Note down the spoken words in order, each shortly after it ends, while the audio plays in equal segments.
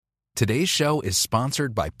Today's show is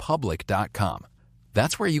sponsored by Public.com.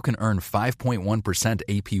 That's where you can earn 5.1%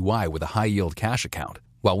 APY with a high-yield cash account.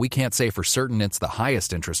 While we can't say for certain it's the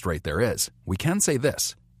highest interest rate there is, we can say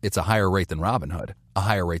this. It's a higher rate than Robinhood, a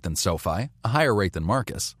higher rate than SoFi, a higher rate than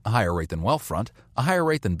Marcus, a higher rate than Wealthfront, a higher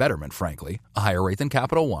rate than Betterment, frankly, a higher rate than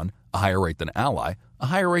Capital One, a higher rate than Ally, a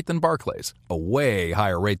higher rate than Barclays, a way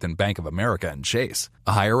higher rate than Bank of America and Chase,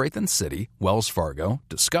 a higher rate than Citi, Wells Fargo,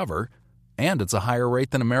 Discover, and it's a higher rate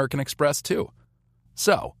than American Express, too.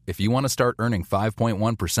 So, if you want to start earning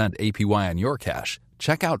 5.1% APY on your cash,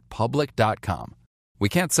 check out Public.com. We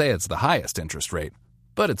can't say it's the highest interest rate,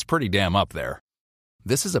 but it's pretty damn up there.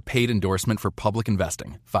 This is a paid endorsement for Public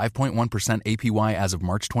Investing. 5.1% APY as of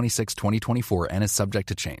March 26, 2024 and is subject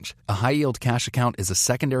to change. A high-yield cash account is a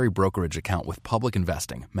secondary brokerage account with Public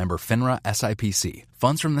Investing. Member FINRA SIPC.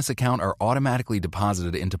 Funds from this account are automatically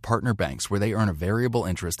deposited into partner banks where they earn a variable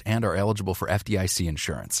interest and are eligible for FDIC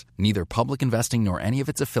insurance. Neither Public Investing nor any of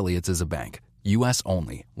its affiliates is a bank. U.S.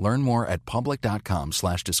 only. Learn more at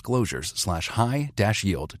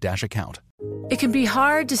public.com/disclosures/high-yield-account. It can be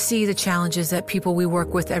hard to see the challenges that people we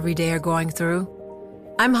work with every day are going through.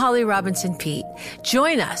 I'm Holly Robinson Peete.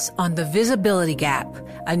 Join us on The Visibility Gap,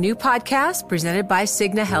 a new podcast presented by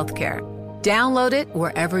Cigna Healthcare. Download it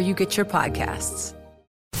wherever you get your podcasts.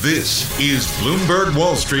 This is Bloomberg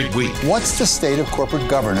Wall Street Week. What's the state of corporate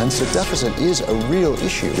governance? The deficit is a real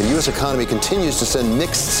issue. The U.S. economy continues to send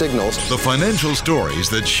mixed signals. The financial stories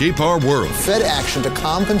that shape our world. Fed action to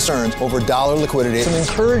calm concerns over dollar liquidity. Some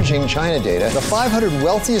encouraging China data. The 500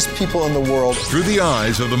 wealthiest people in the world. Through the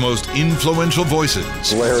eyes of the most influential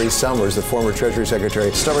voices. Larry Summers, the former Treasury Secretary.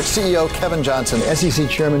 Starbucks CEO Kevin Johnson. SEC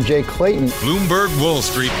Chairman Jay Clayton. Bloomberg Wall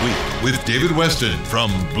Street Week with David Weston from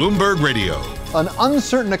Bloomberg Radio. An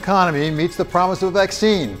uncertain economy meets the promise of a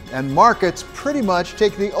vaccine, and markets pretty much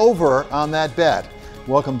take the over on that bet.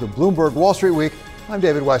 Welcome to Bloomberg Wall Street Week. I'm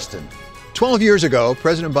David Weston. 12 years ago,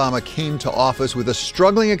 President Obama came to office with a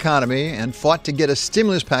struggling economy and fought to get a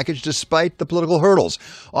stimulus package despite the political hurdles.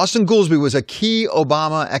 Austin Goolsbee was a key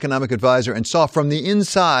Obama economic advisor and saw from the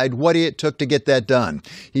inside what it took to get that done.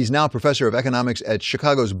 He's now a professor of economics at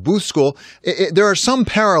Chicago's Booth School. There are some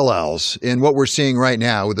parallels in what we're seeing right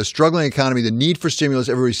now with a struggling economy, the need for stimulus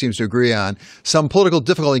everybody seems to agree on, some political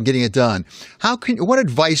difficulty in getting it done. What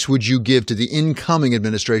advice would you give to the incoming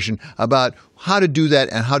administration about how to do that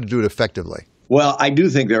and how to do it effectively? Well, I do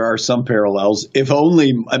think there are some parallels. If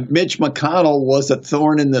only Mitch McConnell was a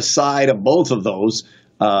thorn in the side of both of those.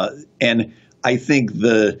 And I think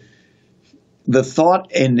the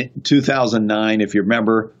thought in 2009, if you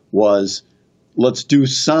remember, was let's do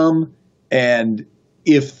some, and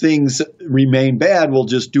if things remain bad, we'll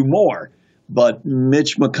just do more. But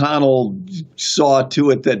Mitch McConnell saw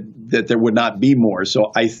to it that there would not be more.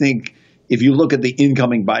 So I think if you look at the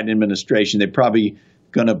incoming Biden administration, they're probably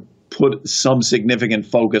going to put some significant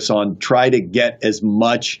focus on try to get as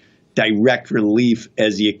much direct relief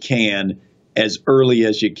as you can, as early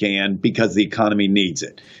as you can, because the economy needs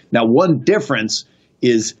it. Now, one difference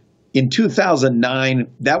is in 2009,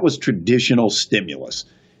 that was traditional stimulus.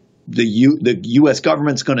 The U.S.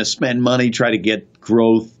 government's going to spend money, try to get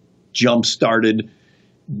growth jump-started.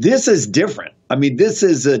 This is different. I mean, this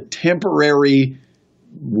is a temporary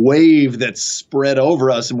wave that's spread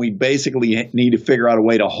over us, and we basically need to figure out a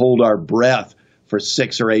way to hold our breath for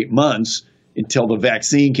 6 or 8 months until the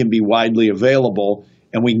vaccine can be widely available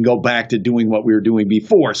and we can go back to doing what we were doing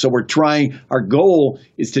before. So our goal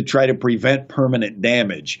is to try to prevent permanent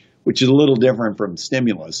damage, which is a little different from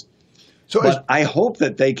stimulus. But I hope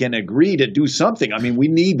that they can agree to do something. I mean, we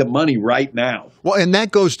need the money right now. Well, and that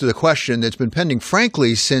goes to the question that's been pending,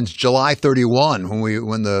 frankly, since July 31,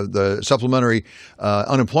 when the supplementary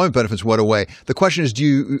unemployment benefits went away. The question is, do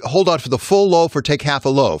you hold out for the full loaf or take half a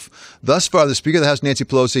loaf? Thus far, the Speaker of the House, Nancy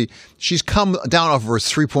Pelosi, she's come down off of her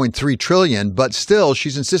 $3.3 trillion, but still,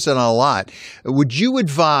 she's insisted on a lot. Would you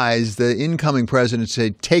advise the incoming president to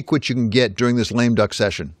say, take what you can get during this lame duck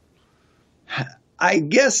session? I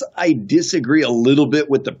guess I disagree a little bit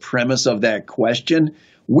with the premise of that question.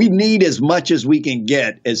 We need as much as we can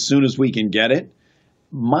get as soon as we can get it.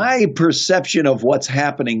 My perception of what's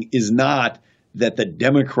happening is not that the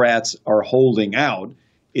Democrats are holding out.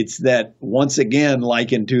 It's that, once again,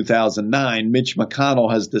 like in 2009, Mitch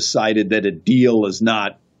McConnell has decided that a deal is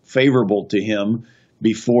not favorable to him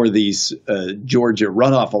before these Georgia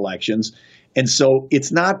runoff elections. And so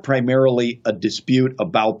it's not primarily a dispute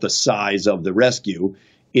about the size of the rescue.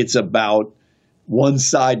 It's about one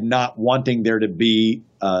side not wanting there to be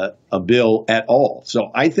a bill at all.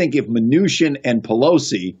 So I think if Mnuchin and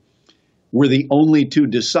Pelosi were the only two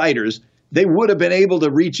deciders, they would have been able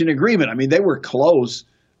to reach an agreement. I mean, they were close,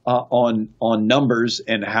 on numbers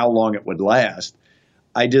and how long it would last.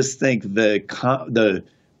 I just think the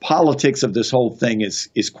politics of this whole thing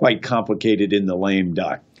is quite complicated in the lame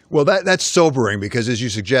duck. Well, that's sobering because, as you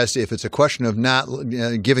suggest, if it's a question of not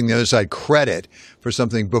giving the other side credit for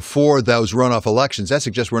something before those runoff elections, that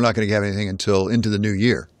suggests we're not going to have anything until into the new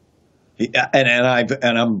year.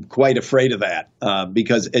 And I'm quite afraid of that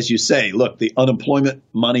because, as you say, look, the unemployment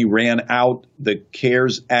money ran out. The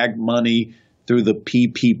CARES Act money through the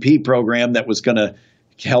PPP program that was going to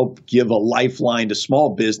help give a lifeline to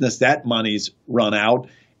small business, that money's run out.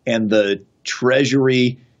 And the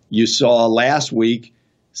Treasury, you saw last week,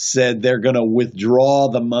 said they're going to withdraw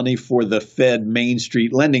the money for the Fed Main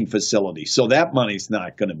Street lending facility. So that money's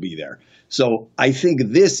not going to be there. So I think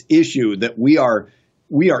this issue that we are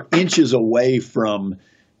inches away from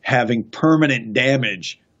having permanent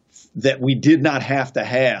damage that we did not have to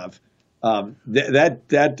have.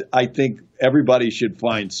 That I think everybody should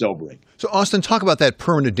find sobering. So, Austin, talk about that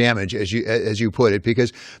permanent damage, as you put it,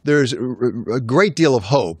 because there's a great deal of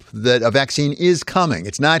hope that a vaccine is coming.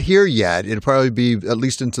 It's not here yet. It'll probably be at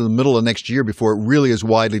least into the middle of next year before it really is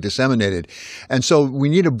widely disseminated. And so we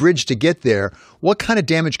need a bridge to get there. What kind of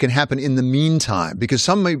damage can happen in the meantime? Because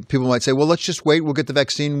some people might say, well, let's just wait. We'll get the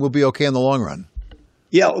vaccine. We'll be okay in the long run.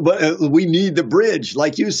 Yeah, but we need the bridge,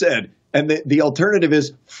 like you said. And the alternative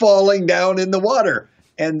is falling down in the water.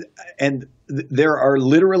 And there are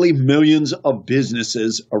literally millions of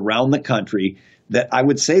businesses around the country that I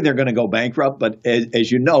would say they're going to go bankrupt. But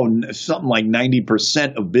as you know, something like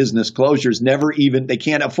 90% of business closures they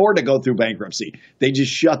can't afford to go through bankruptcy. They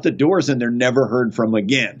just shut the doors and they're never heard from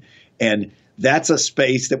again. And that's a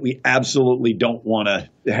space that we absolutely don't want to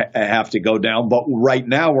have to go down. But right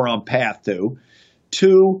now we're on path to.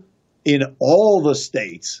 Two, in all the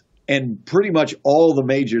states and pretty much all the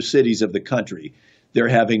major cities of the country, they're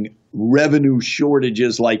having revenue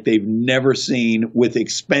shortages like they've never seen, with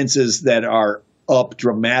expenses that are up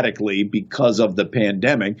dramatically because of the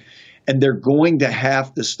pandemic. And they're going to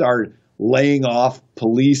have to start laying off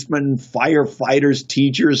policemen, firefighters,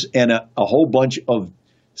 teachers, and a whole bunch of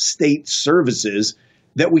state services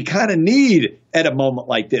that we kind of need at a moment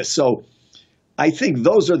like this. So I think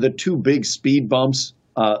those are the two big speed bumps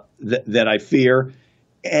that I fear.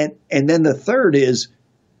 And then the third is,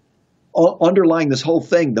 underlying this whole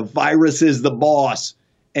thing, the virus is the boss.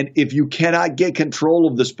 And if you cannot get control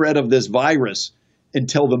of the spread of this virus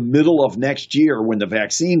until the middle of next year when the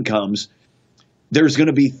vaccine comes, there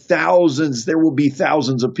will be thousands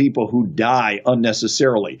of people who die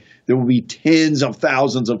unnecessarily. There will be tens of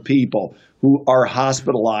thousands of people who are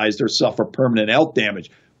hospitalized or suffer permanent health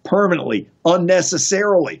damage, permanently,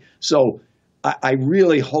 unnecessarily. So I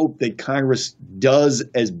really hope that Congress does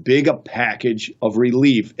as big a package of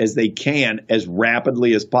relief as they can as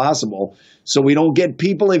rapidly as possible so we don't get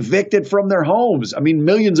people evicted from their homes. I mean,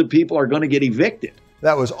 millions of people are going to get evicted.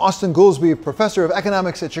 That was Austin Goolsbee, professor of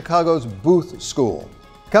economics at Chicago's Booth School.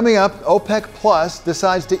 Coming up, OPEC Plus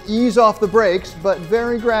decides to ease off the brakes, but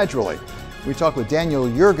very gradually. We talk with Daniel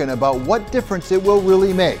Yergin about what difference it will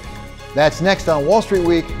really make. That's next on Wall Street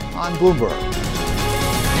Week on Bloomberg.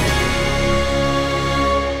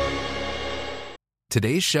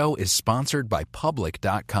 Today's show is sponsored by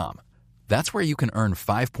Public.com. That's where you can earn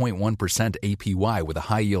 5.1% APY with a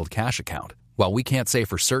high-yield cash account. While we can't say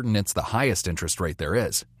for certain it's the highest interest rate there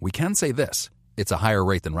is, we can say this. It's a higher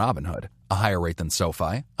rate than Robinhood, a higher rate than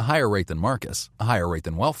SoFi, a higher rate than Marcus, a higher rate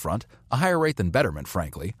than Wealthfront, a higher rate than Betterment,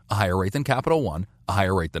 frankly, a higher rate than Capital One, a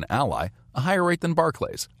higher rate than Ally, a higher rate than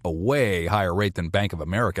Barclays, a way higher rate than Bank of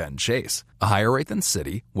America and Chase, a higher rate than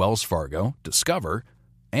Citi, Wells Fargo, Discover,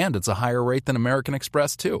 and it's a higher rate than American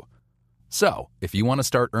Express, too. So, if you want to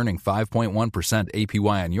start earning 5.1%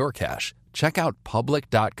 APY on your cash, check out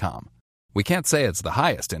Public.com. We can't say it's the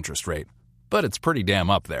highest interest rate, but it's pretty damn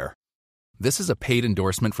up there. This is a paid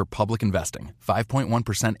endorsement for Public Investing.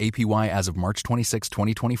 5.1% APY as of March 26,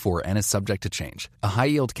 2024, and is subject to change. A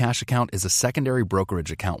high-yield cash account is a secondary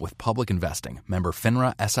brokerage account with Public Investing. Member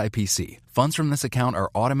FINRA SIPC. Funds from this account are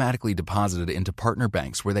automatically deposited into partner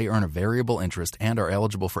banks where they earn a variable interest and are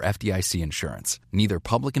eligible for FDIC insurance. Neither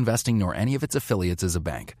Public Investing nor any of its affiliates is a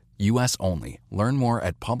bank. U.S. only. Learn more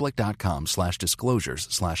at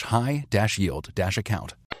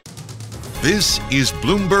public.com/disclosures/high-yield-account. This is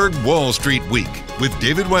Bloomberg Wall Street Week with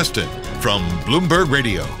David Weston from Bloomberg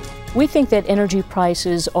Radio. We think that energy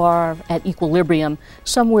prices are at equilibrium,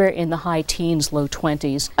 somewhere in the high teens, low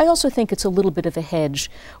 20s. I also think it's a little bit of a hedge.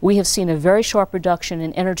 We have seen a very sharp reduction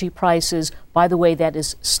in energy prices. By the way, that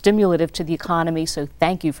is stimulative to the economy, so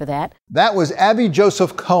thank you for that. That was Abby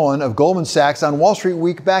Joseph Cohen of Goldman Sachs on Wall Street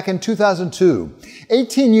Week back in 2002.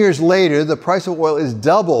 18 years later, the price of oil is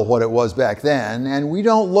double what it was back then, and we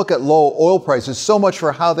don't look at low oil prices so much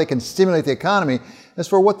for how they can stimulate the economy as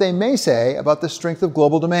for what they may say about the strength of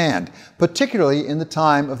global demand, particularly in the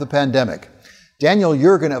time of the pandemic. Daniel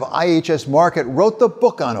Yergin of IHS Markit wrote the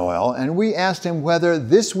book on oil, and we asked him whether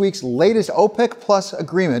this week's latest OPEC Plus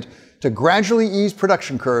agreement to gradually ease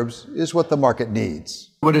production curbs is what the market needs.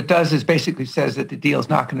 What it does is basically says that the deal is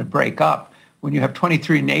not going to break up. When you have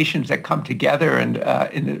 23 nations that come together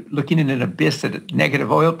and looking in an abyss at negative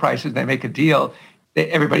oil prices, they make a deal.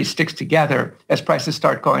 Everybody sticks together. As prices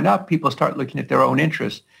start going up, people start looking at their own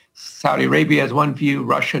interests. Saudi Arabia has one view,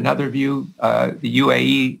 Russia another view, the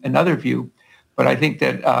UAE another view. But I think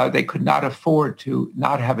that they could not afford to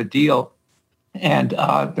not have a deal. And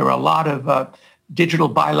there were a lot of digital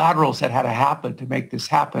bilaterals that had to happen to make this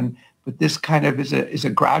happen. But this kind of is a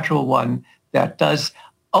gradual one that does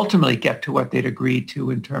ultimately get to what they'd agreed to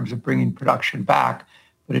in terms of bringing production back.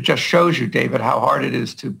 But it just shows you, David, how hard it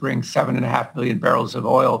is to bring 7.5 million barrels of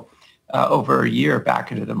oil over a year back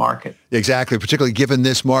into the market. Exactly, particularly given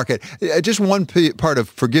this market. Just one part of,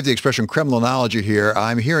 forgive the expression, Kremlinology here.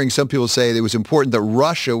 I'm hearing some people say it was important that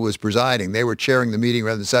Russia was presiding. They were chairing the meeting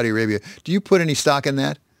rather than Saudi Arabia. Do you put any stock in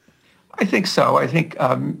that? I think so. I think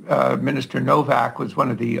Minister Novak was one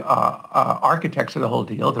of the architects of the whole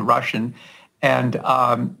deal, the Russian, and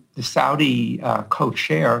the Saudi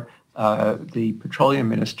co-chair, the petroleum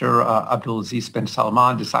minister, Abdulaziz bin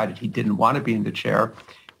Salman, decided he didn't want to be in the chair.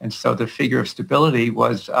 And so the figure of stability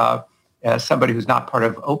was somebody who's not part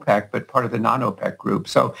of OPEC, but part of the non-OPEC group.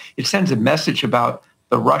 So it sends a message about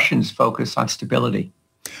the Russians' focus on stability.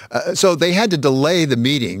 So they had to delay the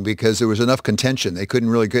meeting because there was enough contention. They couldn't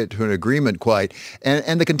really get to an agreement quite.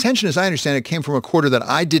 And the contention, as I understand it, came from a quarter that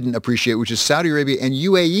I didn't appreciate, which is Saudi Arabia and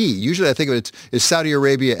UAE. Usually I think of it as Saudi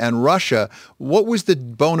Arabia and Russia. What was the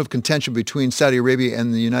bone of contention between Saudi Arabia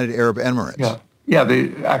and the United Arab Emirates?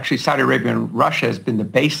 Actually, Saudi Arabia and Russia has been the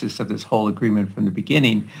basis of this whole agreement from the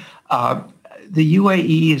beginning. The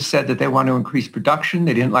UAE has said that they want to increase production.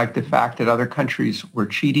 They didn't like the fact that other countries were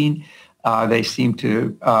cheating. They seem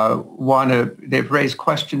to they've raised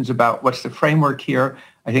questions about what's the framework here.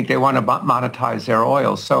 I think they want to monetize their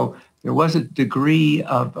oil. So there was a degree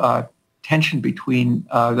of tension between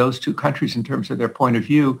those two countries in terms of their point of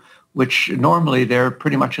view, which normally they're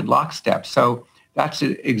pretty much in lockstep. So that's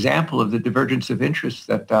an example of the divergence of interests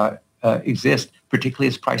that exist, particularly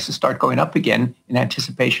as prices start going up again in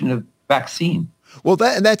anticipation of vaccine. Well,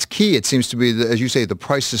 that's key, it seems to be, as you say, the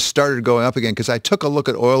prices started going up again, because I took a look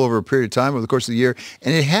at oil over a period of time over the course of the year,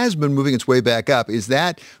 and it has been moving its way back up. Is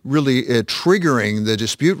that really triggering the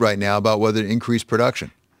dispute right now about whether to increase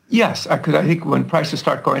production? Yes, because I think when prices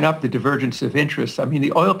start going up, the divergence of interests, I mean,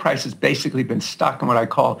 the oil price has basically been stuck in what I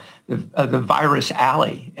call the virus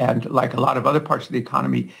alley, and like a lot of other parts of the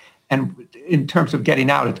economy. And in terms of getting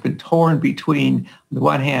out, it's been torn between, on the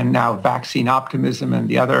one hand, now vaccine optimism, and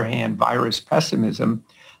the other hand, virus pessimism.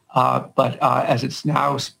 But as it's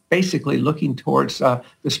now basically looking towards the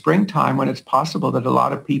springtime, when it's possible that a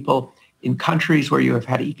lot of people in countries where you have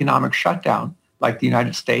had economic shutdown, like the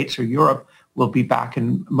United States or Europe, will be back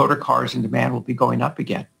in motor cars and demand will be going up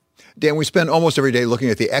again. Dan, we spend almost every day looking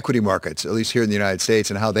at the equity markets, at least here in the United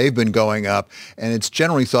States, and how they've been going up. And it's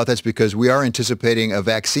generally thought that's because we are anticipating a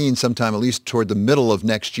vaccine sometime, at least toward the middle of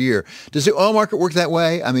next year. Does the oil market work that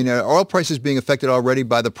way? I mean, are oil prices being affected already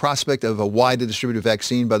by the prospect of a widely distributed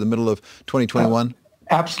vaccine by the middle of 2021?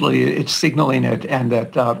 Absolutely. It's signaling it, and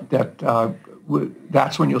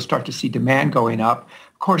that's when you'll start to see demand going up.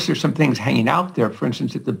 Of course, there's some things hanging out there. For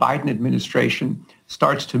instance, if the Biden administration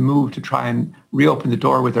starts to move to try and reopen the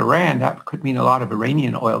door with Iran, that could mean a lot of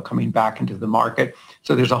Iranian oil coming back into the market.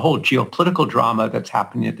 So there's a whole geopolitical drama that's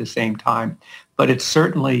happening at the same time. But it's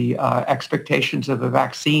certainly expectations of a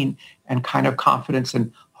vaccine and kind of confidence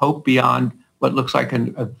and hope beyond what looks like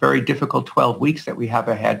a very difficult 12 weeks that we have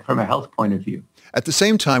ahead from a health point of view. At the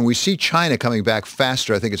same time, we see China coming back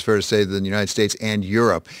faster, I think it's fair to say, than the United States and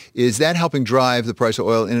Europe. Is that helping drive the price of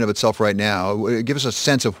oil in and of itself right now? Give us a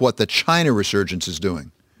sense of what the China resurgence is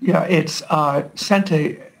doing. Yeah, it's sent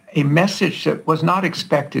a message that was not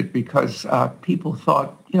expected because people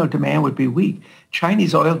thought, demand would be weak.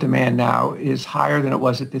 Chinese oil demand now is higher than it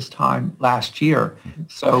was at this time last year.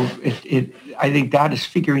 So I think that is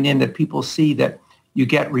figuring in that people see that you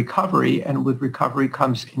get recovery, and with recovery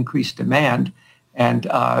comes increased demand. And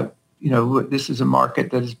this is a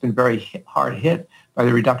market that has been very hard hit by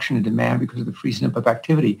the reduction in demand because of the freezing up of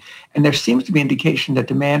activity. And there seems to be indication that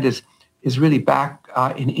demand is really back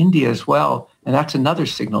in India as well. And that's another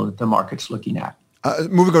signal that the market's looking at.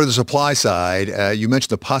 Moving on to the supply side, you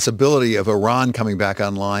mentioned the possibility of Iran coming back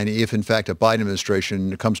online if, in fact, a Biden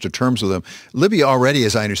administration comes to terms with them. Libya already,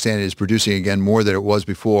 as I understand it, is producing again more than it was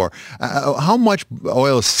before. How much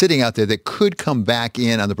oil is sitting out there that could come back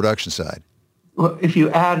in on the production side? Well, if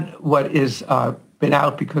you add what is been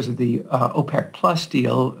out because of the OPEC Plus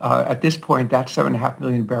deal, at this point, that's 7.5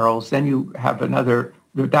 million barrels. Then you have another,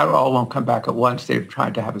 that all won't come back at once. They've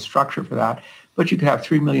tried to have a structure for that. But you could have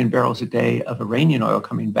 3 million barrels a day of Iranian oil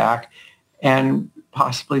coming back and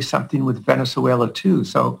possibly something with Venezuela too.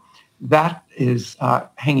 So that is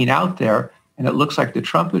hanging out there. And it looks like the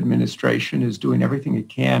Trump administration is doing everything it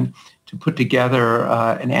can to put together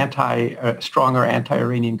an stronger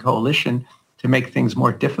anti-Iranian coalition to make things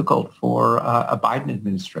more difficult for a Biden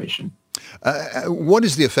administration. What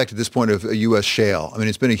is the effect at this point of U.S. shale? I mean,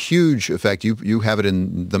 it's been a huge effect. You have it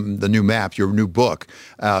in the new map, your new book,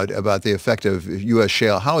 out about the effect of U.S.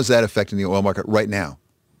 shale. How is that affecting the oil market right now?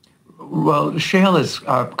 Well, shale has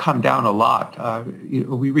come down a lot.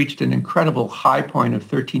 We reached an incredible high point of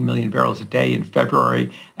 13 million barrels a day in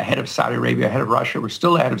February, ahead of Saudi Arabia, ahead of Russia. We're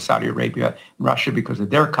still ahead of Saudi Arabia and Russia because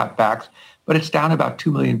of their cutbacks, but it's down about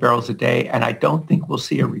 2 million barrels a day, and I don't think we'll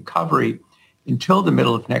see a recovery until the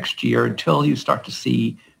middle of next year, until you start to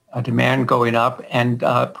see demand going up and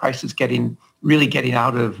prices getting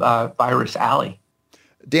out of virus alley.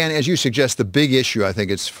 Dan, as you suggest, the big issue, I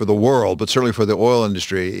think it's for the world, but certainly for the oil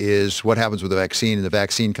industry, is what happens with the vaccine and the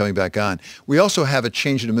vaccine coming back on. We also have a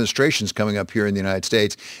change in administrations coming up here in the United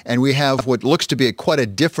States, and we have what looks to be quite a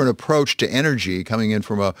different approach to energy coming in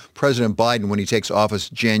from President Biden when he takes office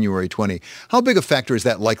January 20. How big a factor is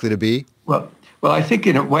that likely to be? Well, I think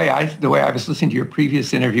in a way, the way I was listening to your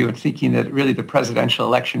previous interview and thinking that really the presidential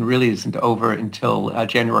election really isn't over until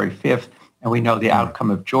January 5th, and we know the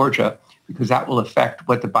outcome of Georgia, because that will affect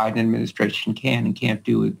what the Biden administration can and can't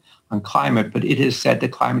do on climate. But it has said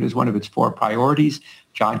that climate is one of its 4 priorities.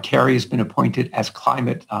 John Kerry has been appointed as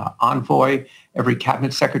climate envoy. Every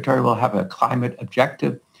cabinet secretary will have a climate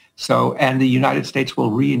objective. And the United States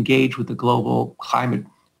will re-engage with the global climate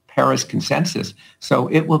Paris consensus. So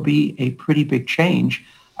it will be a pretty big change,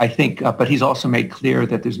 I think. But he's also made clear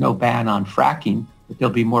that there's no ban on fracking, that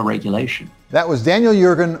there'll be more regulation. That was Daniel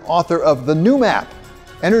Yergin, author of The New Map,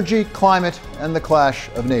 Energy, Climate, and the Clash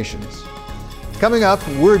of Nations. Coming up,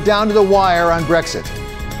 we're down to the wire on Brexit.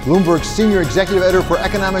 Bloomberg's senior executive editor for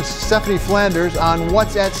economics, Stephanie Flanders, on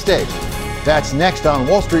what's at stake. That's next on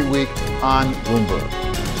Wall Street Week on Bloomberg.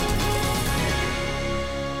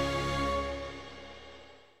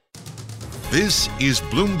 This is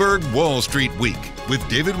Bloomberg Wall Street Week with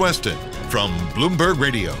David Weston from Bloomberg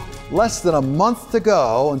Radio. Less than a month to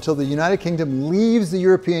go until the United Kingdom leaves the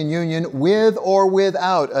European Union with or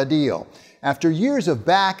without a deal. After years of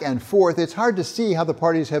back and forth, it's hard to see how the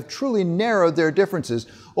parties have truly narrowed their differences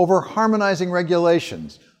over harmonizing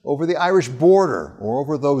regulations, over the Irish border, or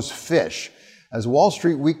over those fish. As Wall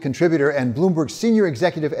Street Week contributor and Bloomberg senior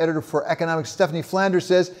executive editor for economics, Stephanie Flanders,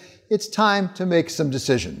 says it's time to make some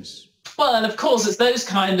decisions. Well, and of course, it's those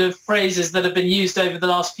kind of phrases that have been used over the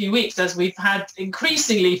last few weeks as we've had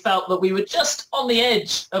increasingly felt that we were just on the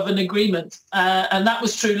edge of an agreement. And that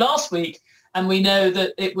was true last week. And we know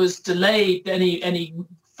that it was delayed. Any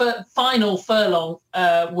final furlong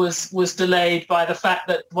was delayed by the fact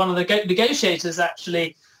that one of the negotiators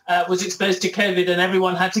actually was exposed to COVID and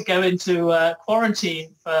everyone had to go into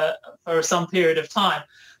quarantine for some period of time.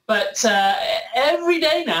 But every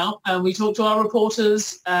day now, we talk to our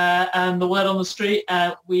reporters and the word on the street,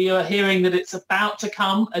 we are hearing that it's about to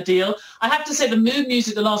come, a deal. I have to say the mood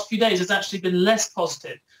music the last few days has actually been less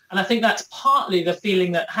positive. And I think that's partly the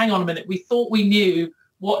feeling that, hang on a minute, we thought we knew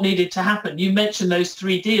what needed to happen. You mentioned those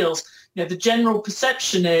 3 deals. You know, the general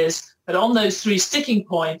perception is that on those 3 sticking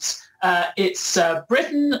points, it's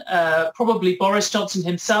Britain, probably Boris Johnson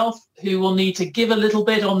himself, who will need to give a little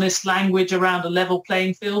bit on this language around a level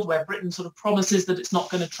playing field, where Britain sort of promises that it's not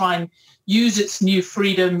going to try and use its new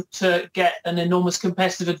freedom to get an enormous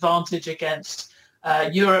competitive advantage against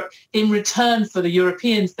Europe, in return for the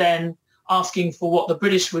Europeans then asking for what the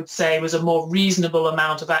British would say was a more reasonable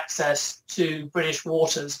amount of access to British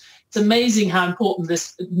waters. It's amazing how important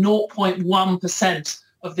this 0.1%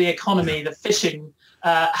 of the economy, the fishing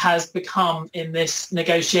has become in this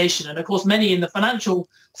negotiation. And of course, many in the financial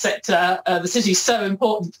sector, the city's so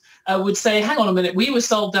important, would say, hang on a minute, we were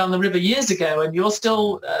sold down the river years ago and you're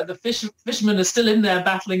still, the fishermen are still in there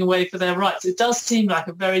battling away for their rights. It does seem like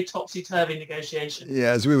a very topsy-turvy negotiation.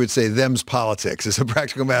 Yeah, as we would say, them's politics is a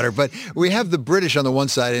practical matter. But we have the British on the one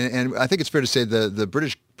side, and I think it's fair to say the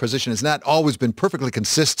British position has not always been perfectly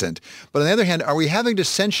consistent. But on the other hand, are we having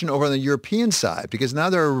dissension over on the European side? Because now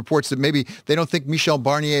there are reports that maybe they don't think Michel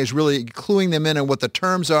Barnier is really cluing them in on what the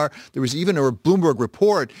terms are. There was even a Bloomberg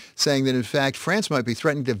report saying that, in fact, France might be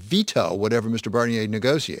threatening to veto whatever Mr. Barnier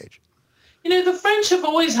negotiates. You know, the French have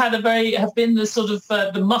always had have been the sort of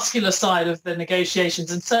the muscular side of the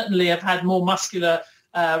negotiations, and certainly have had more muscular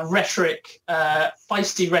rhetoric,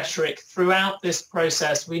 feisty rhetoric throughout this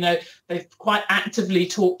process. We know they've quite actively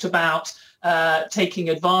talked about taking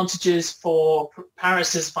advantages for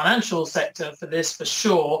Paris's financial sector for this, for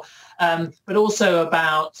sure, but also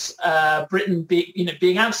about Britain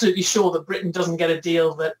being absolutely sure that Britain doesn't get a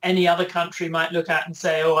deal that any other country might look at and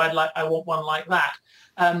say, oh, I want one like that.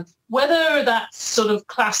 Whether that's sort of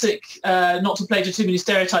classic, not to play to too many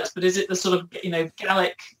stereotypes, but is it the sort of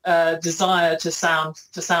Gallic desire to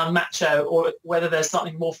sound macho, or whether there's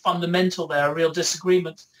something more fundamental there, a real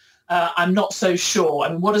disagreement? I'm not so sure. I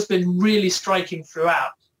mean, what has been really striking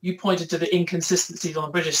throughout, you pointed to the inconsistencies on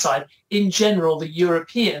the British side. In general, the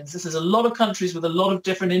Europeans, this is a lot of countries with a lot of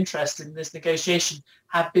different interests in this negotiation,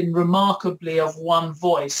 have been remarkably of one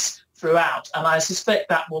voice throughout. And I suspect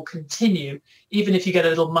that will continue, even if you get a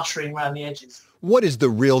little muttering around the edges. What is the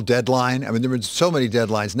real deadline? I mean, there are so many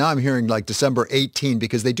deadlines. Now I'm hearing like December 18,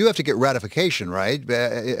 because they do have to get ratification, right,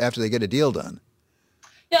 after they get a deal done.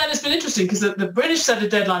 Yeah, and it's been interesting because the British set a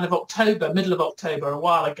deadline of October, middle of October, a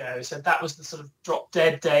while ago. So that was the sort of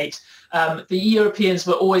drop-dead date. The Europeans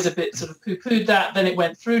were always a bit sort of poo-pooed that. Then it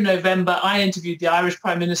went through November. I interviewed the Irish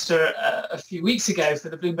Prime Minister a few weeks ago for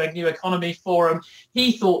the Bloomberg New Economy Forum.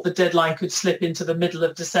 He thought the deadline could slip into the middle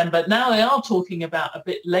of December. Now they are talking about a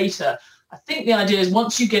bit later. I think the idea is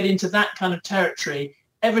once you get into that kind of territory,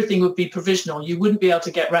 everything would be provisional. You wouldn't be able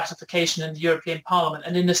to get ratification in the European Parliament.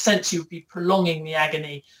 And in a sense, you would be prolonging the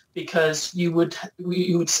agony, because you would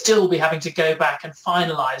still be having to go back and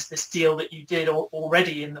finalise this deal that you did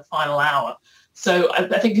already in the final hour. So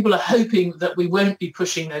I think people are hoping that we won't be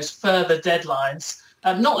pushing those further deadlines,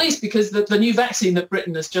 not least because the new vaccine that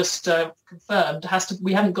Britain has just confirmed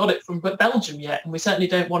we haven't got it from Belgium yet, and we certainly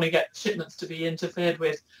don't want to get shipments to be interfered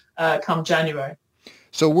with come January.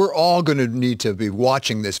 So we're all going to need to be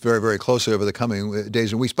watching this very, very closely over the coming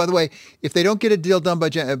days and weeks. By the way, if they don't get a deal done by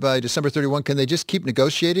December 31, can they just keep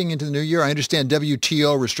negotiating into the new year? I understand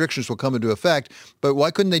WTO restrictions will come into effect, but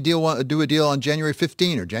why couldn't they do a deal on January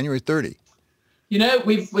 15 or January 30? You know,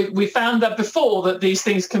 we found that before, that these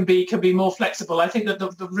things can be more flexible. I think that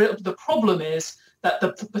the problem is that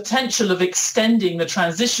the potential of extending the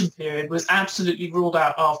transition period was absolutely ruled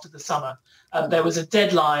out after the summer. There was a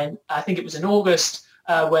deadline, I think it was in August,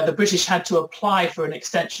 where the British had to apply for an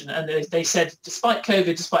extension. And they said, despite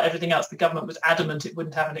COVID, despite everything else, the government was adamant it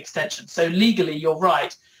wouldn't have an extension. So legally, you're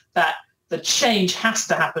right that the change has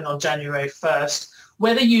to happen on January 1st.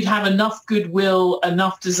 Whether you'd have enough goodwill,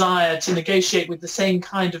 enough desire to negotiate with the same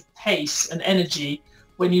kind of pace and energy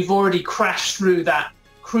when you've already crashed through that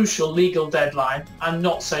crucial legal deadline, I'm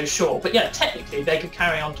not so sure. But yeah, technically, they could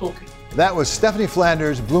carry on talking. That was Stephanie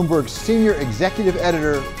Flanders, Bloomberg's Senior Executive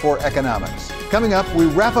Editor for Economics. Coming up, we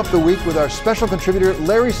wrap up the week with our special contributor,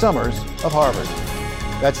 Larry Summers of Harvard.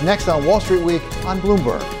 That's next on Wall Street Week on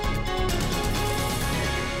Bloomberg.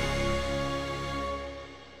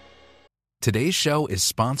 Today's show is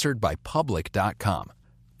sponsored by Public.com.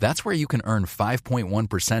 That's where you can earn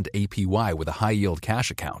 5.1% APY with a high-yield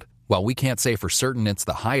cash account. While we can't say for certain it's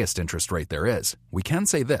the highest interest rate there is, we can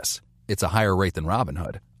say this. It's a higher rate than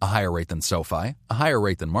Robinhood, a higher rate than SoFi, a higher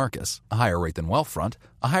rate than Marcus, a higher rate than Wealthfront,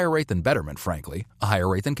 a higher rate than Betterment, frankly, a higher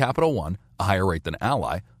rate than Capital One, a higher rate than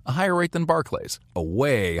Ally, a higher rate than Barclays, a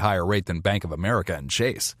way higher rate than Bank of America and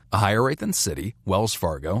Chase, a higher rate than Citi, Wells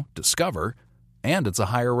Fargo, Discover, and it's a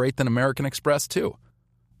higher rate than American Express, too.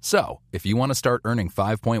 So, if you want to start earning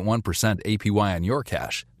 5.1% APY on your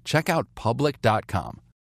cash, check out Public.com.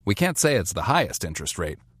 We can't say it's the highest interest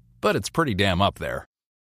rate, but it's pretty damn up there.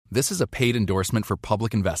 This is a paid endorsement for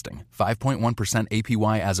Public Investing. 5.1%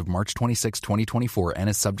 APY as of March 26, 2024, and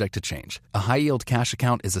is subject to change. A high-yield cash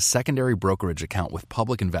account is a secondary brokerage account with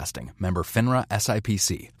Public Investing, member FINRA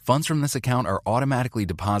SIPC. Funds from this account are automatically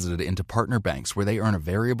deposited into partner banks where they earn a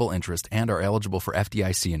variable interest and are eligible for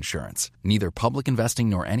FDIC insurance. Neither Public Investing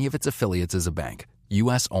nor any of its affiliates is a bank.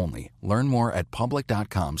 U.S. only. Learn more at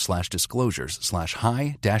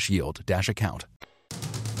public.com/disclosures/high-yield-account.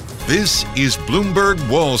 This is Bloomberg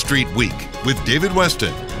Wall Street Week with David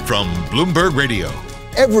Weston from Bloomberg Radio.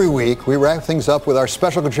 Every week, we wrap things up with our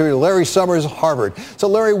special contributor, Larry Summers, Harvard. So,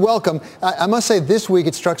 Larry, welcome. I must say, this week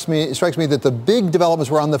it strikes me that the big developments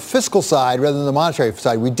were on the fiscal side rather than the monetary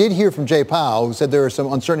side. We did hear from Jay Powell, who said there was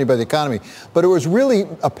some uncertainty about the economy, but it was really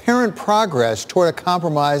apparent progress toward a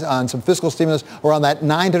compromise on some fiscal stimulus around that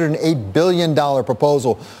 $908 billion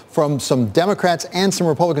proposal from some Democrats and some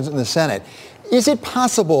Republicans in the Senate. Is it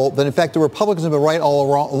possible that, in fact, the Republicans have been right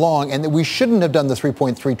all along and that we shouldn't have done the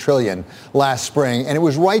 $3.3 trillion last spring, and it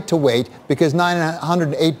was right to wait because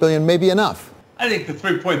 $908 billion may be enough? I think the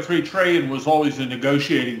 $3.3 trillion was always a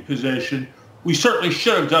negotiating position. We certainly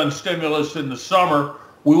should have done stimulus in the summer.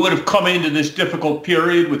 We would have come into this difficult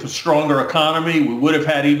period with a stronger economy. We would have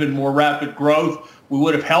had even more rapid growth. We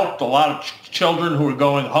would have helped a lot of children who are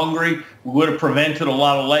going hungry. We would have prevented a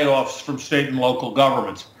lot of layoffs from state and local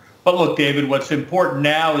governments. But look, David, what's important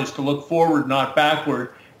now is to look forward, not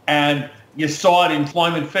backward. And you saw it in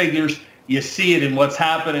employment figures. You see it in what's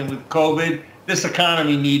happening with COVID. This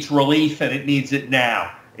economy needs relief, and it needs it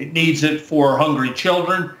now. It needs it for hungry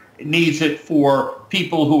children. It needs it for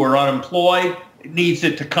people who are unemployed. It needs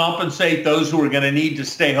it to compensate those who are going to need to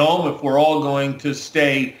stay home if we're all going to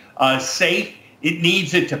stay safe. It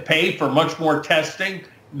needs it to pay for much more testing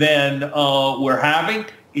than we're having.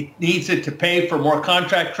 It needs it to pay for more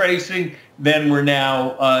contact tracing than we're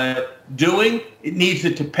now doing. It needs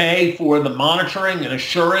it to pay for the monitoring and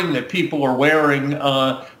assuring that people are wearing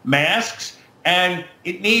masks. And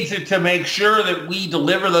it needs it to make sure that we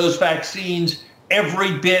deliver those vaccines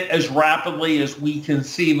every bit as rapidly as we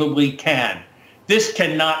conceivably can. This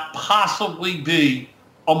cannot possibly be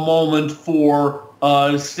a moment for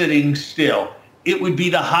sitting still. It would be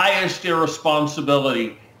the highest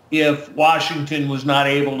irresponsibility if Washington was not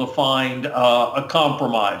able to find a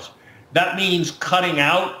compromise. That means cutting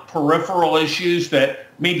out peripheral issues that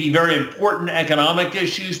may be very important economic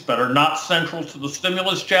issues but are not central to the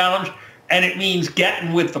stimulus challenge. And it means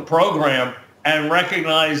getting with the program and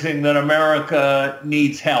recognizing that America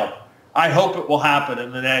needs help. I hope it will happen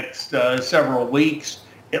in the next several weeks.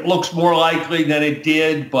 It looks more likely than it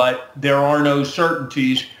did, but there are no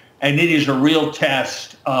certainties. And it is a real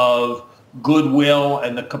test of goodwill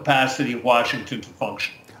and the capacity of Washington to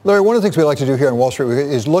function. Larry, one of the things we like to do here on Wall Street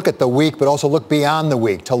is look at the week, but also look beyond the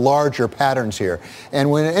week to larger patterns here. And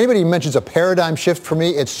when anybody mentions a paradigm shift for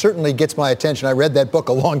me, it certainly gets my attention. I read that book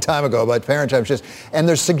a long time ago about paradigm shifts. And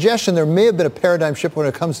there's suggestion there may have been a paradigm shift when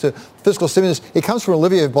it comes to fiscal stimulus. It comes from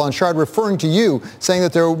Olivier Blanchard referring to you, saying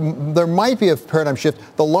that there might be a paradigm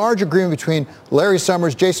shift. The large agreement between Larry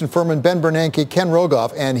Summers, Jason Furman, Ben Bernanke, Ken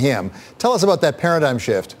Rogoff, and him. Tell us about that paradigm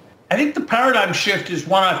shift. I think the paradigm shift is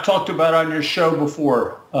one I've talked about on your show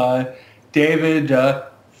before, David.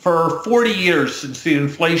 For 40 years since the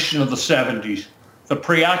inflation of the 70s, the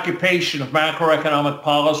preoccupation of macroeconomic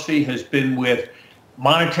policy has been with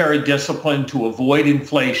monetary discipline to avoid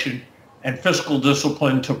inflation and fiscal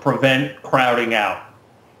discipline to prevent crowding out.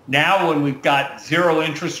 Now, when we've got zero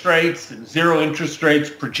interest rates and zero interest rates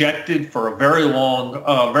projected for a very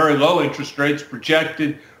low interest rates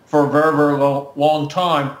projected for a very, very long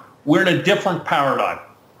time, we're in a different paradigm.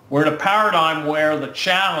 We're in a paradigm where the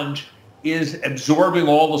challenge is absorbing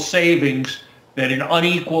all the savings that an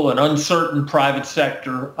unequal and uncertain private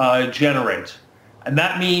sector generates. And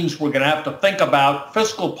that means we're going to have to think about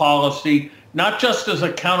fiscal policy not just as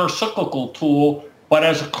a counter-cyclical tool, but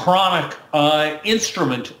as a chronic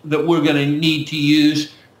instrument that we're going to need to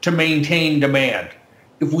use to maintain demand.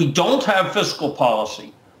 If we don't have fiscal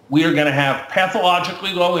policy, we are going to have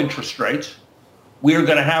pathologically low interest rates. We are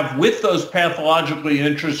going to have, with those pathologically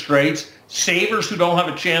interest rates, savers who don't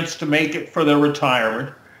have a chance to make it for their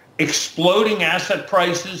retirement, exploding asset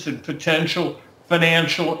prices and potential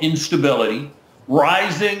financial instability,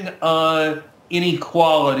 rising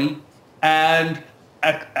inequality, and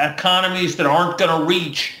economies that aren't going to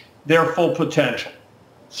reach their full potential.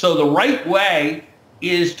 So the right way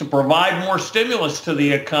is to provide more stimulus to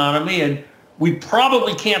the economy, and we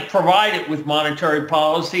probably can't provide it with monetary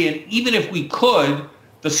policy, and even if we could,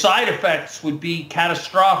 the side effects would be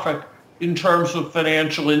catastrophic in terms of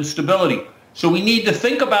financial instability. So we need to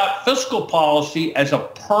think about fiscal policy as a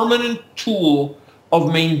permanent tool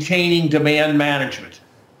of maintaining demand management.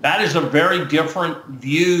 That is a very different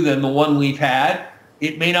view than the one we've had.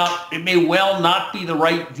 It may well not be the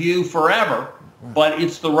right view forever, but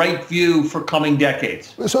it's the right view for coming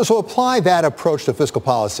decades. So apply that approach to fiscal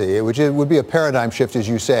policy, which would be a paradigm shift, as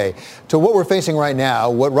you say, to what we're facing right now,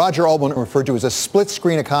 what Roger Altman referred to as a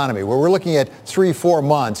split-screen economy, where we're looking at 3-4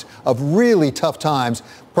 months of really tough times,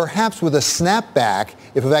 perhaps with a snapback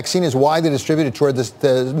if a vaccine is widely distributed toward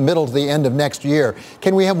the middle to the end of next year.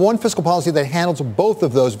 Can we have one fiscal policy that handles both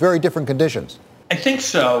of those very different conditions? I think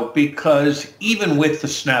so, because even with the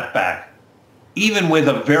snapback, even with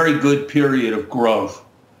a very good period of growth,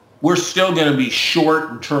 we're still going to be short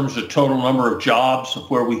in terms of total number of jobs of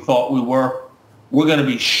where we thought we were. We're going to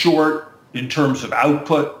be short in terms of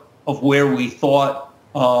output of where we thought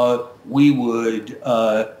we would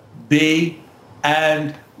be.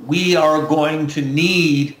 And we are going to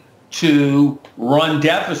need to run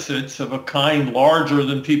deficits of a kind larger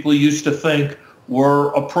than people used to think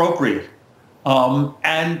were appropriate.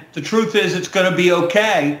 And the truth is it's going to be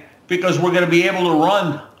okay, because we're going to be able to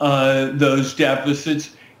run those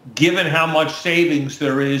deficits given how much savings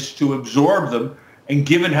there is to absorb them and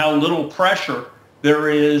given how little pressure there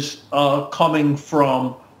is coming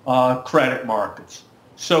from credit markets.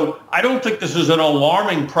 So I don't think this is an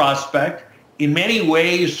alarming prospect. In many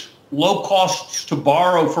ways, low costs to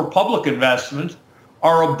borrow for public investment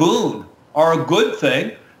are a boon, are a good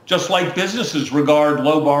thing, just like businesses regard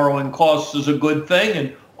low borrowing costs as a good thing,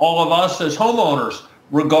 and all of us as homeowners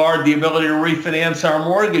regard the ability to refinance our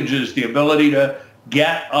mortgages, the ability to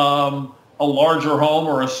get a larger home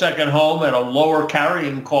or a second home at a lower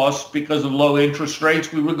carrying cost because of low interest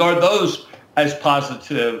rates. We regard those as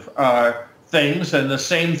positive things, and the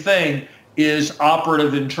same thing is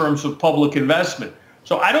operative in terms of public investment.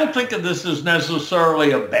 So I don't think of this as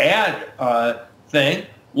necessarily a bad thing.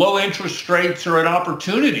 Low interest rates are an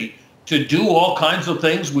opportunity to do all kinds of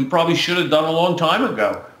things we probably should have done a long time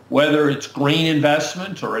ago, whether it's green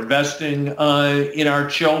investment or investing in our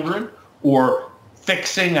children or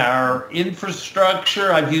fixing our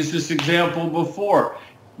infrastructure. I've used this example before.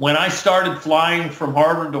 When I started flying from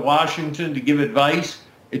Harvard to Washington to give advice,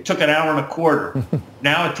 it took an hour and a quarter.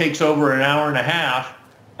 Now it takes over an hour and a half,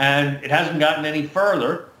 and it hasn't gotten any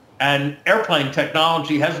further, and airplane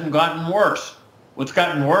technology hasn't gotten worse. What's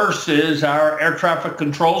gotten worse is our air traffic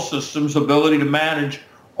control system's ability to manage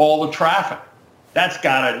all the traffic. That's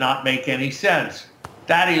got to not make any sense.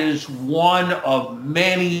 That is one of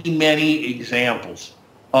many, many examples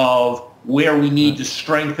of where we need to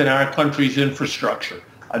strengthen our country's infrastructure.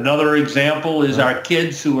 Another example is our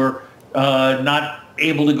kids who are not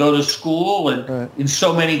able to go to school and in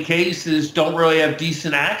so many cases don't really have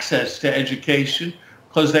decent access to education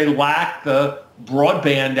because they lack the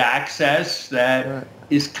broadband access that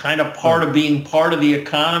is kind of part of being part of the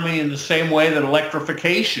economy in the same way that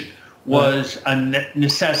electrification was a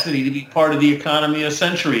necessity to be part of the economy a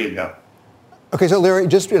century ago. Okay, so Larry,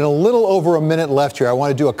 just in a little over a minute left here, I want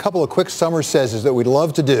to do a couple of quick summer says that we'd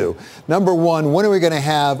love to do. Number one, when are we going to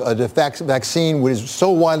have a vaccine which is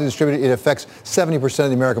so widely distributed it affects 70% of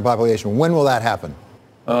the American population? When will that happen?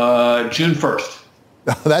 June 1st.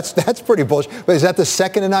 That's pretty bullish. But is that the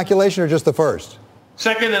second inoculation or just the first?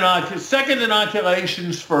 Second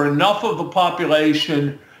inoculations for enough of the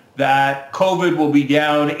population that COVID will be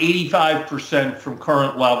down 85% from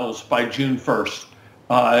current levels by June 1st.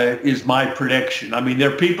 Is my prediction. I mean,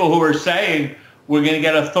 there are people who are saying we're going to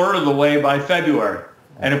get a third of the way by February.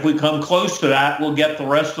 And if we come close to that, we'll get the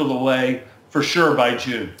rest of the way for sure by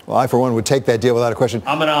June. Well, I, for one, would take that deal without a question.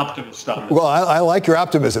 I'm an optimist on this. Well, I like your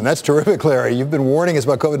optimism. That's terrific, Larry. You've been warning us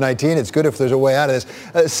about COVID-19. It's good if there's a way out of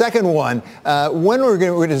this. Second one, when we're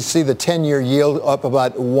going to see the 10-year yield up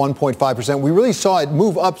about 1.5%, we really saw it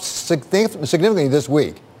move up significantly this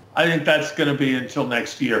week. I think that's going to be until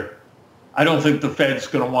next year. I don't think the Fed's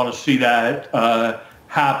going to want to see that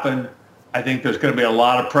happen. I think there's going to be a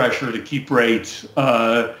lot of pressure to keep rates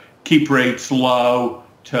low,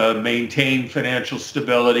 to maintain financial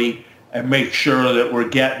stability, and make sure that we're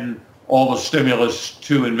getting all the stimulus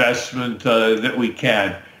to investment that we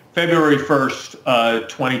can. February 1st,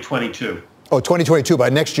 2022. Oh, 2022. By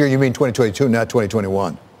next year, you mean 2022, not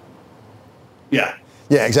 2021. Yeah.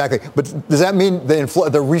 Yeah, exactly. But does that mean the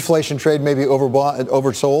reflation trade may be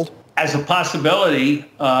oversold? As a possibility,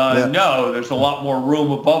 no. There's a lot more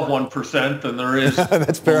room above 1% than there is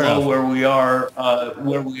That's fair below enough.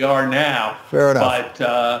 where we are now. Fair enough.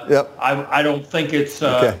 But I don't think it's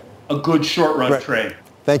a good short-run trade.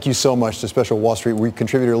 Thank you so much to Special Wall Street Week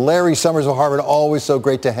contributor Larry Summers of Harvard. Always so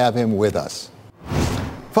great to have him with us.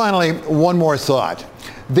 Finally, one more thought.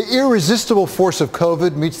 The irresistible force of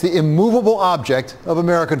COVID meets the immovable object of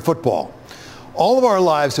American football. All of our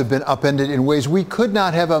lives have been upended in ways we could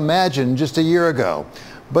not have imagined just a year ago.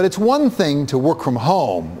 But it's one thing to work from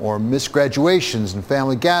home or miss graduations and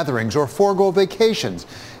family gatherings or forego vacations.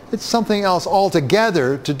 It's something else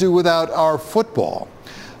altogether to do without our football.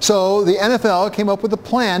 So the NFL came up with a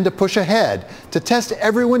plan to push ahead, to test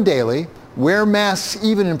everyone daily, wear masks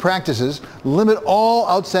even in practices, limit all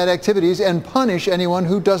outside activities, and punish anyone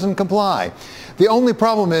who doesn't comply. The only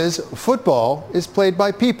problem is football is played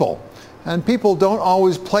by people, and people don't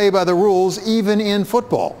always play by the rules even in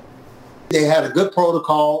football. They had a good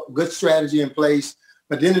protocol, good strategy in place.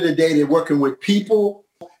 But at the end of the day, they're working with people,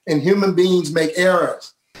 and human beings make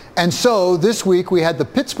errors. And so this week we had the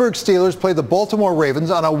Pittsburgh Steelers play the Baltimore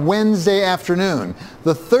Ravens on a Wednesday afternoon,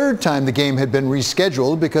 the third time the game had been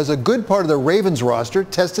rescheduled because a good part of the Ravens roster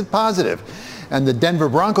tested positive. And the Denver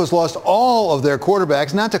Broncos lost all of their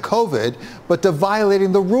quarterbacks, not to COVID, but to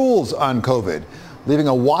violating the rules on COVID, leaving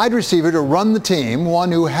a wide receiver to run the team,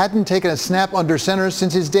 one who hadn't taken a snap under center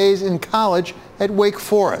since his days in college at Wake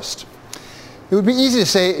Forest. It would be easy to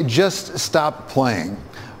say, just stop playing.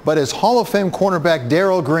 But as Hall of Fame cornerback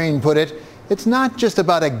Darrell Green put it, it's not just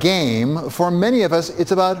about a game. For many of us,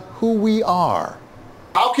 it's about who we are.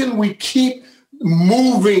 How can we keep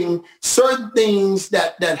moving certain things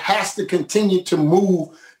that has to continue to move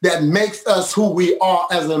that makes us who we are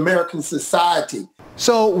as an American society?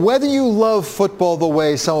 So whether you love football the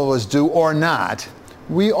way some of us do or not,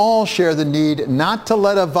 we all share the need not to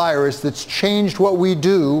let a virus that's changed what we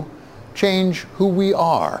do change who we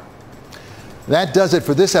are. That does it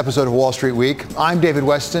for this episode of Wall Street Week. I'm David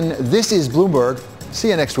Westin. This is Bloomberg. See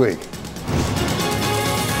you next week.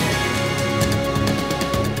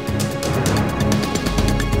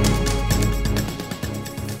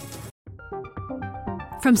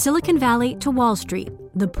 From Silicon Valley to Wall Street,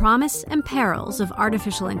 the promise and perils of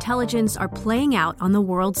artificial intelligence are playing out on the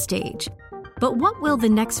world stage. But what will the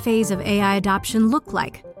next phase of AI adoption look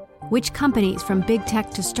like? Which companies, from big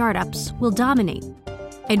tech to startups, will dominate?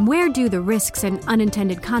 And where do the risks and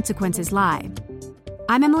unintended consequences lie?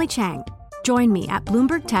 I'm Emily Chang. Join me at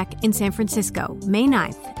Bloomberg Tech in San Francisco, May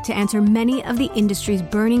 9th, to answer many of the industry's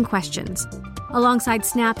burning questions, alongside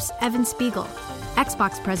Snap's Evan Spiegel,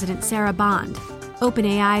 Xbox President Sarah Bond,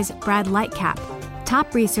 OpenAI's Brad Lightcap,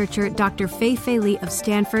 top researcher Dr. Fei-Fei Li of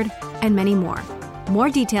Stanford, and many more. More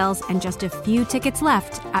details and just a few tickets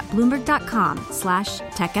left at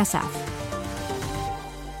Bloomberg.com/TechSF.